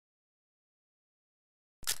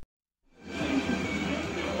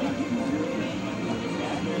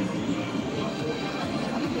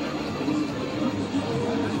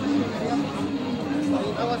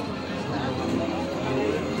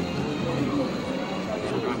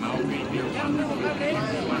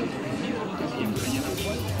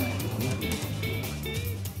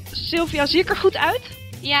Sylvia, zie ik er goed uit?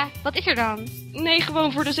 Ja, wat is er dan? Nee,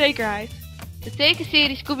 gewoon voor de zekerheid. De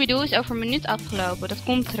tekenserie Scooby-Doo is over een minuut afgelopen. Dat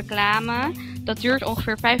komt reclame. Dat duurt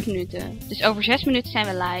ongeveer 5 minuten. Dus over 6 minuten zijn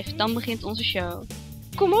we live. Dan begint onze show.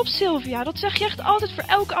 Kom op Sylvia, dat zeg je echt altijd voor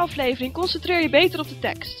elke aflevering. Concentreer je beter op de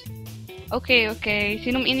tekst. Oké.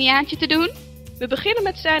 Zin om Indiaantje te doen? We beginnen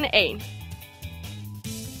met scène 1.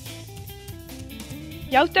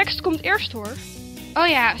 Jouw tekst komt eerst hoor. Oh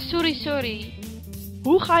ja, sorry.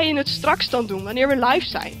 Hoe ga je het straks dan doen wanneer we live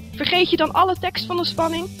zijn? Vergeet je dan alle tekst van de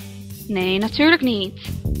spanning? Nee, natuurlijk niet.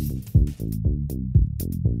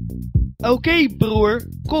 Oké, broer,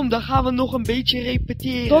 kom, dan gaan we nog een beetje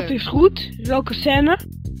repeteren. Dat is goed. Welke scène?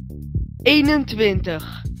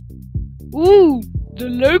 21. Oeh, de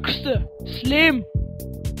leukste. Slim.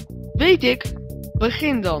 Weet ik,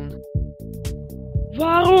 begin dan.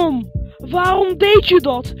 Waarom? Waarom deed je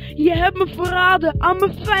dat? Je hebt me verraden aan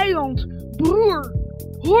mijn vijand. Broer,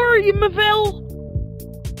 hoor je me wel?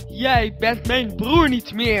 Jij bent mijn broer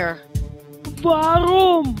niet meer.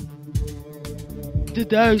 Waarom? De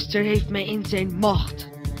duister heeft mij in zijn macht.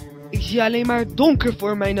 Ik zie alleen maar donker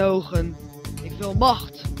voor mijn ogen. Ik wil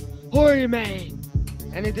macht. Hoor je mij?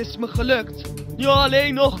 En het is me gelukt. Nu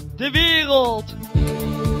alleen nog de wereld.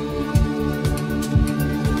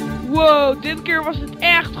 Wow, dit keer was het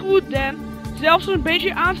echt goed, Dan. Zelfs een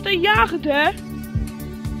beetje aanstaanjagend, hè?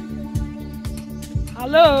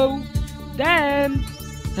 Hallo, Dan.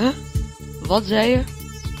 Huh? Wat zei je?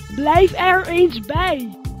 Blijf er eens bij.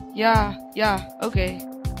 Ja, oké.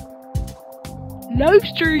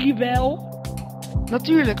 Luister je wel?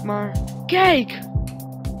 Natuurlijk, maar kijk.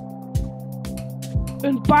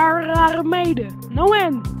 Een paar rare meiden. Nou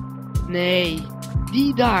en? Nee,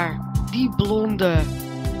 die daar. Die blonde.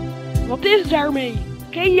 Wat is daarmee?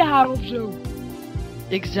 Ken je haar of zo?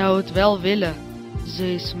 Ik zou het wel willen.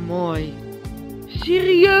 Ze is mooi.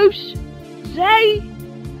 Serieus? Zij?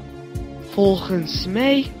 Volgens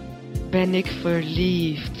mij ben ik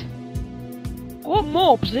verliefd. Kom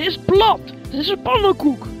op, ze is plat. Ze is een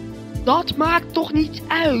pannenkoek. Dat maakt toch niets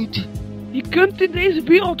uit? Je kunt in deze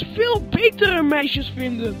wereld veel betere meisjes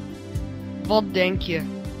vinden. Wat denk je?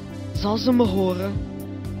 Zal ze me horen?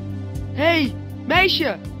 Hé,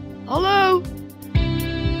 meisje! Hallo?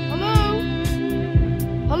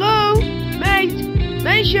 Hallo?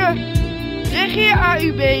 Meisje! Reageer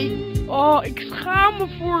AUB! Oh, ik schaam me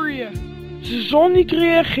voor je. Ze zal niet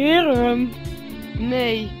reageren.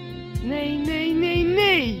 Nee.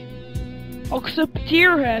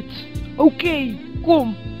 Accepteer het. Oké,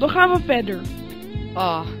 kom, dan gaan we verder.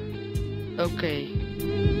 Ah, oké.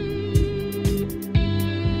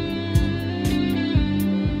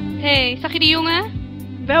 Hey, zag je die jongen?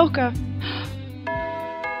 Welke?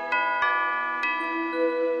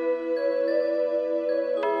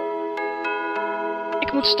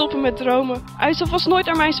 Ik moet stoppen met dromen. Hij zal vast nooit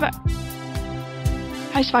naar mij zwaaien.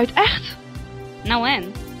 Hij zwaait echt? Nou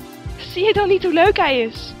en? Zie je dan niet hoe leuk hij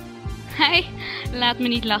is? Hij laat me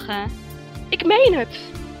niet lachen. Ik meen het.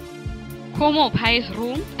 Kom op, hij is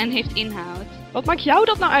rond en heeft inhoud. Wat maakt jou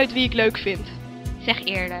dat nou uit wie ik leuk vind? Zeg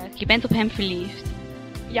eerlijk, je bent op hem verliefd.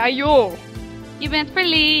 Ja joh. Je bent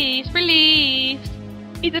verliefd.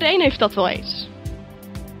 Iedereen heeft dat wel eens.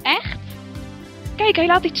 Echt? Kijk, hij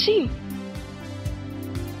laat iets zien.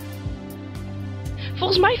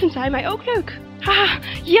 Volgens mij vindt hij mij ook leuk. Haha,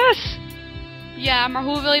 yes! Ja, maar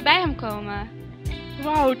hoe wil je bij hem komen?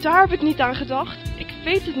 Wauw, daar heb ik niet aan gedacht. Ik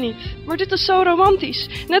weet het niet. Maar dit is zo romantisch.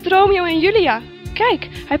 Net Romeo en Julia. Kijk,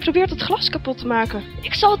 hij probeert het glas kapot te maken.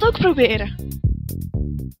 Ik zal het ook proberen.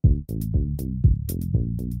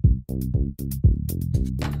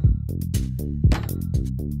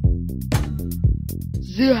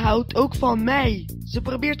 Ze houdt ook van mij. Ze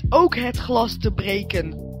probeert ook het glas te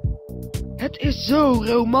breken. Het is zo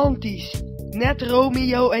romantisch. Net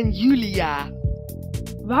Romeo en Julia.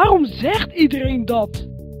 Waarom zegt iedereen dat?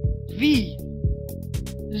 Wie?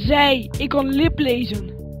 Zij, ik kan lip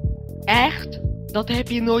lezen. Echt? Dat heb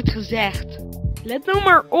je nooit gezegd. Let nou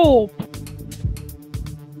maar op.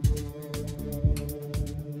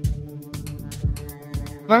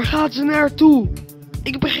 Waar gaat ze naartoe?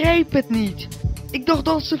 Ik begrijp het niet. Ik dacht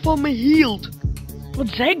dat ze van me hield. Wat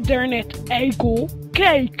zei ik daarnet, eikel?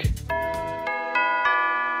 Kijk.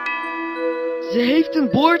 Ze heeft een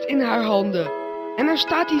bord in haar handen. En er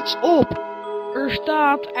staat iets op. Er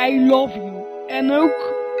staat I love you. En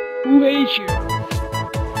ook, hoe heet je?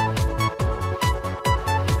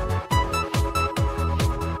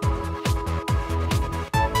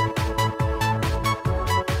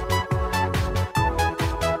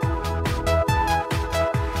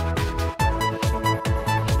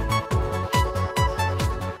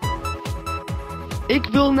 Ik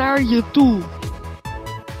wil naar je toe.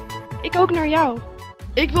 Ik ook naar jou.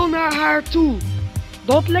 Ik wil naar haar toe.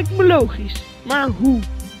 Dat lijkt me logisch. Maar hoe?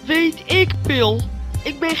 Weet ik, Pil.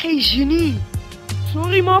 Ik ben geen genie.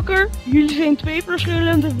 Sorry makker, jullie zijn twee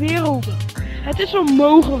verschillende werelden. Het is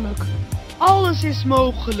onmogelijk. Alles is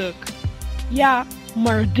mogelijk. Ja,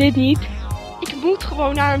 maar dit niet. Ik moet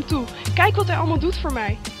gewoon naar hem toe. Kijk wat hij allemaal doet voor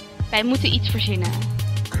mij. Wij moeten iets verzinnen.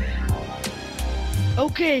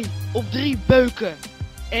 Oké, op 3 beuken.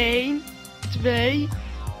 1, 2,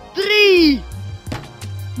 3.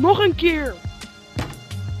 Nog een keer.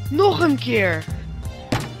 Nog een keer.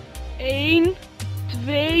 1,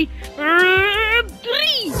 2,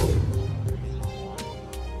 3.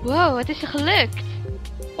 Wow, het is er gelukt.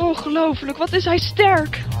 Ongelooflijk, wat is hij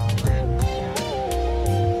sterk.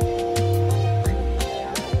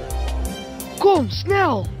 Kom,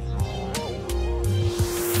 snel.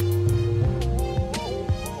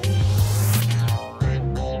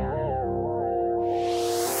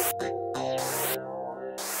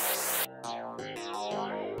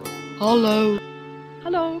 Hallo,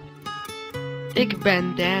 Hallo, ik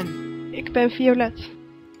ben Dan. ik ben Violet.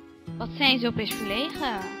 Wat zijn ze opeens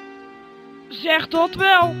verlegen? Zeg dat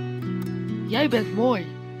wel. Jij bent mooi.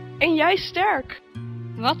 En jij sterk.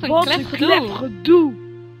 Wat een Wat klep een gedoe. klep gedoe.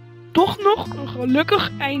 Toch nog een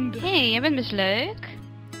gelukkig einde. Hé, jij bent best leuk.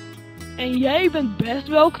 En jij bent best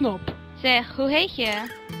wel knap. Zeg, hoe heet je?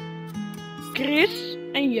 Chris,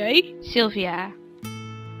 en jij? Sylvia.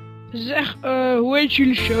 Zeg, hoe heet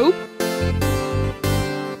jullie show?